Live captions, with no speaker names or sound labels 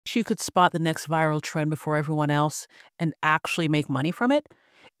You could spot the next viral trend before everyone else and actually make money from it.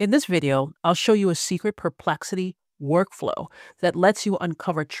 In this video, I'll show you a secret Perplexity workflow that lets you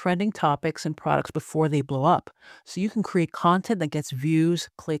uncover trending topics and products before they blow up. So you can create content that gets views,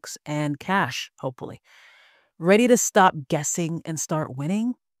 clicks, and cash, hopefully. Ready to stop guessing and start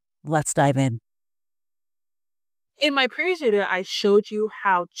winning? Let's dive in. In my previous video, I showed you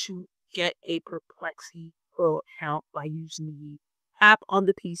how to get a Perplexity Pro account by using the app on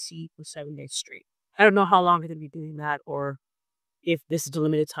the PC for 7 days straight. I don't know how long I'm going to be doing that or if this is a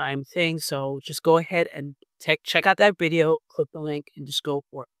limited time thing. So just go ahead and check out that video, click the link, and just go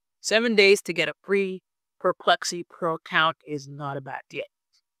for it. 7 days to get a free Perplexity Pro account is not a bad deal.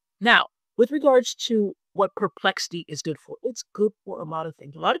 Now, with regards to what Perplexity is good for, it's good for a lot of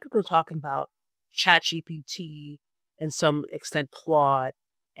things. A lot of people are talking about ChatGPT and some extent Claude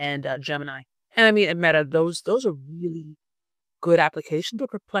and Gemini. And I mean, and Meta, those are really good applications, but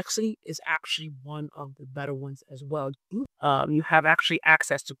Perplexity is actually one of the better ones as well. You have actually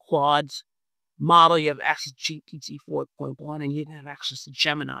access to Claude's model, you have access to GPT 4.1, and you have access to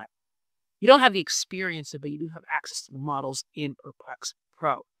Gemini. You don't have the experience of it, but you do have access to the models in Perplexity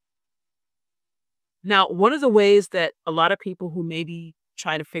Pro. Now, one of the ways that a lot of people who may be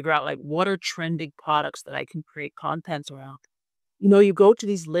trying to figure out, like, what are trending products that I can create content around, you go to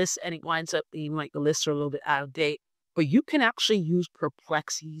these lists and it winds up being like the lists are a little bit out of date, but you can actually use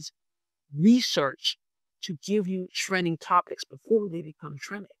Perplexity's research to give you trending topics before they become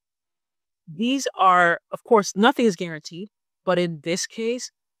trending. These are, of course, nothing is guaranteed, but in this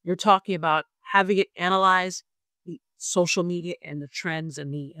case, you're talking about having it analyze the social media and the trends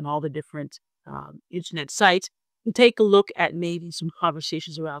and all the different internet sites and take a look at maybe some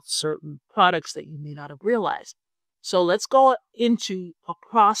conversations around certain products that you may not have realized. So let's go into a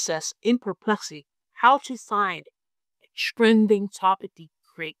process in Perplexity, how to find a trending topic to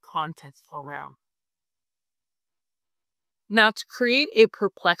create content around. Now, to create a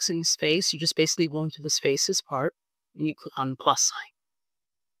Perplexity space, you just basically go into the spaces part and you click on the plus sign.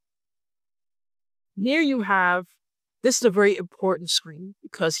 There you have, this is a very important screen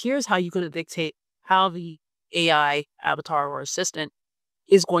because here's how you're going to dictate how the AI avatar or assistant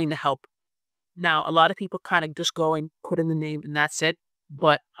is going to help. Now, a lot of people kind of just go and put in the name and that's it.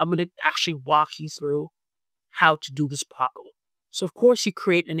 But I'm going to actually walk you through how to do this properly. So, of course, you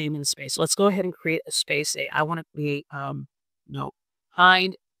create a name in the space. Let's go ahead and create a space. Say, I want to create,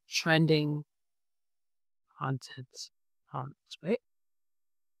 find trending content, right?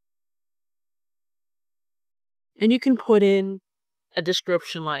 And you can put in a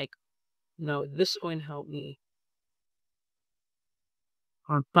description like, this is going to help me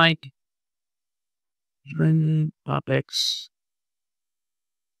find trending topics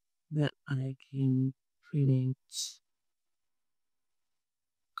that I can create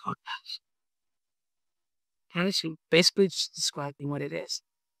content. And so basically just describing what it is.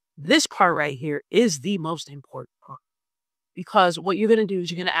 This part right here is the most important part because what you're going to do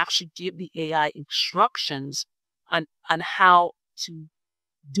is you're going to actually give the AI instructions on how to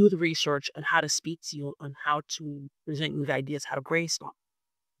do the research and how to speak to you and how to present you with ideas, how to brainstorm.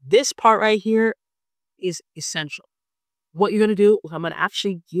 This part right here is essential. What you're going to do is I'm going to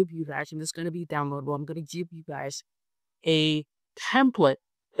actually give you guys, and this is going to be downloadable, I'm going to give you guys a template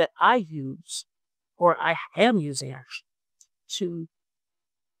that I use, or I am using actually, to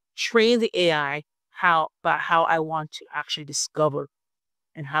train the AI about how I want to actually discover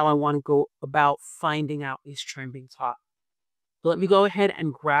and how I want to go about finding out these trending topics. So let me go ahead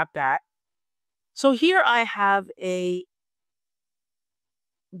and grab that. So here I have a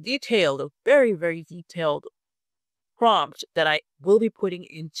very, very detailed prompt that I will be putting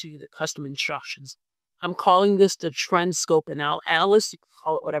into the custom instructions. I'm calling this the trend scope analysis. You can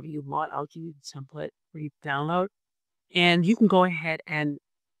call it whatever you want. I'll give you the template for you to download. And you can go ahead and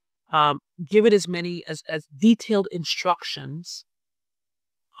give it as many as detailed instructions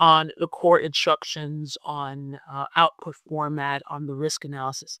on the core instructions, on output format, on the risk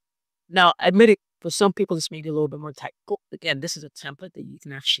analysis. Now, admit it, for some people, this may be a little bit more technical. Again, this is a template that you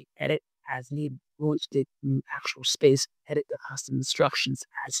can actually edit as needed, which the actual space, edit the custom instructions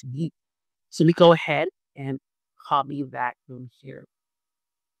as needed. So let me go ahead and copy that from here.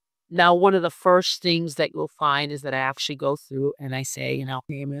 Now, one of the first things that you'll find is that I actually go through and I say,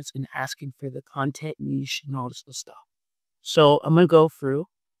 payments and asking for the content niche and all this stuff. So I'm going to go through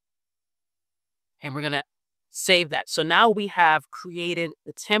and we're going to save that. So now we have created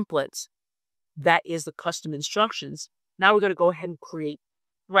the templates. That is the custom instructions. Now we're going to go ahead and create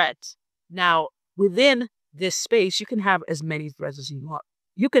threads. Now, within this space, you can have as many threads as you want.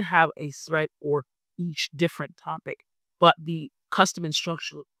 You can have a thread for each different topic. but the custom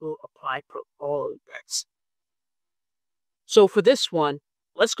instruction will apply for all events. So for this one,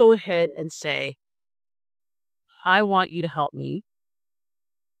 let's go ahead and say, I want you to help me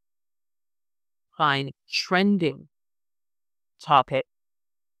find trending topic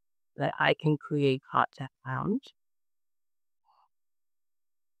that I can create content around.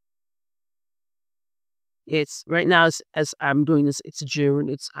 It's right now, as I'm doing this, it's June.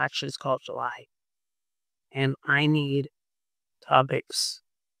 It's called July. And I need topics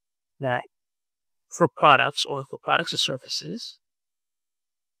that for products or services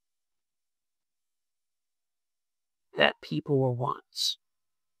that people will want.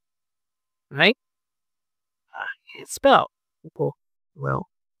 Right? It's spelled people will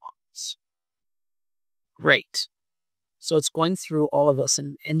want. Great. So it's going through all of us.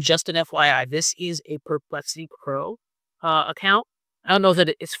 And just an FYI, this is a Perplexity Pro account. I don't know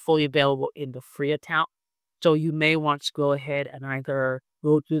that it's fully available in the free account. So you may want to go ahead and either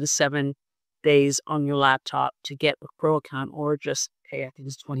go through the 7 days on your laptop to get the Pro account, or just pay, I think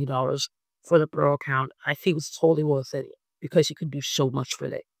it's $20 for the Pro account. I think it's totally worth it because you can do so much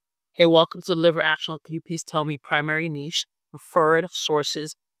with it. Hey, welcome to Deliver Action. Can you please tell me primary niche, preferred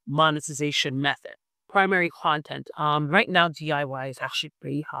sources, monetization method? Primary content. Right now DIY is actually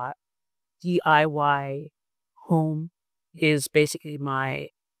pretty hot. DIY home is basically my,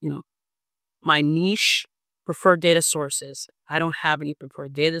 my niche. Preferred data sources. I don't have any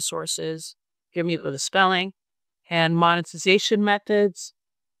preferred data sources. Give me the spelling. And monetization methods.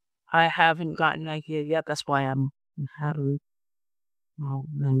 I haven't gotten an idea yet. That's why I'm having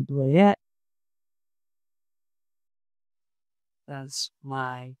do it yet. That's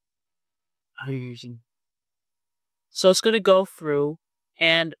my I'm using. So it's going to go through,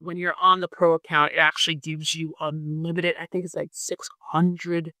 and when you're on the Pro account, it actually gives you unlimited. I think it's like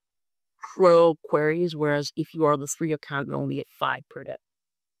 600 Pro queries, whereas if you are on the free account, you only get 5 per day.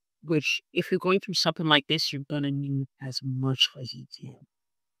 Which, if you're going through something like this, you're going to need as much as you can.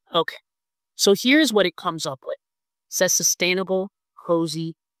 Okay, so here's what it comes up with. It says sustainable,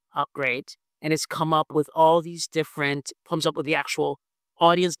 cozy upgrade, and it's come up with all these different, comes up with the actual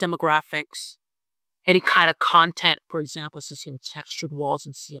audience demographics, any kind of content. For example, it says textured walls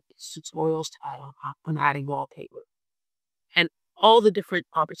and tutorials to add on adding wallpaper. And all the different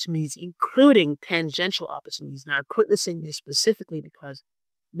opportunities, including tangential opportunities. Now, I put this in here specifically because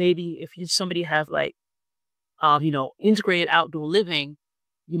maybe if somebody have like, integrated outdoor living,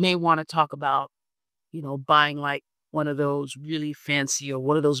 you may want to talk about, buying like one of those really fancy or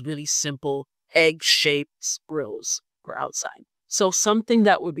one of those really simple egg-shaped grills for outside. So something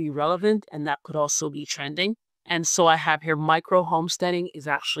that would be relevant and that could also be trending. And so I have here micro homesteading is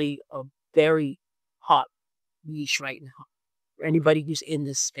actually a very hot niche right now for anybody who's in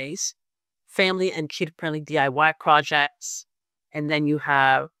this space. Family and kid-friendly DIY projects. And then you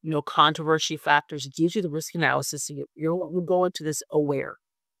have, controversy factors. It gives you the risk analysis. So you'll go into this aware.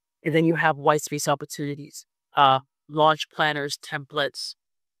 And then you have white space opportunities, launch planners, templates,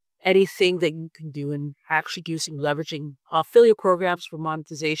 anything that you can do, and actually leveraging affiliate programs for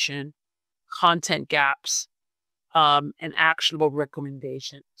monetization, content gaps, and actionable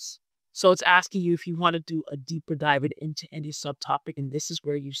recommendations. So it's asking you if you want to do a deeper dive into any subtopic, and this is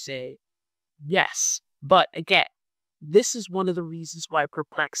where you say yes. But again, this is one of the reasons why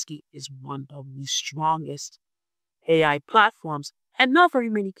Perplexity is one of the strongest AI platforms, and not very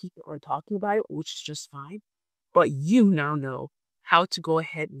many people are talking about it, which is just fine. But you now know how to go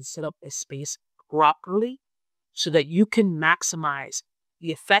ahead and set up a space properly so that you can maximize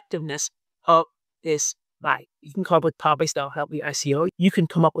the effectiveness of this site. You can come up with topics that will help you SEO. You can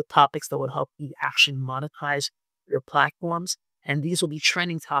come up with topics that will help you actually monetize your platforms. And these will be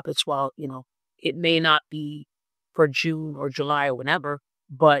trending topics while, it may not be for June or July or whenever,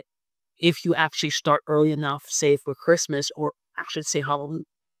 but if you actually start early enough, say for Christmas, or actually say Halloween,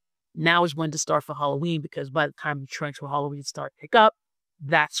 now is when to start for Halloween, because by the time the trends for Halloween start to pick up,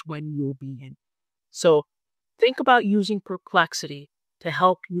 that's when you'll be in. So think about using Perplexity to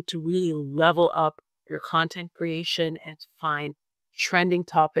help you to really level up your content creation and to find trending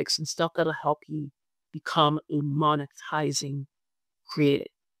topics and stuff that'll help you become a monetizing creator.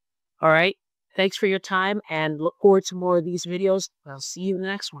 All right. Thanks for your time and look forward to more of these videos. I'll see you in the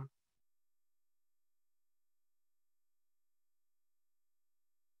next one.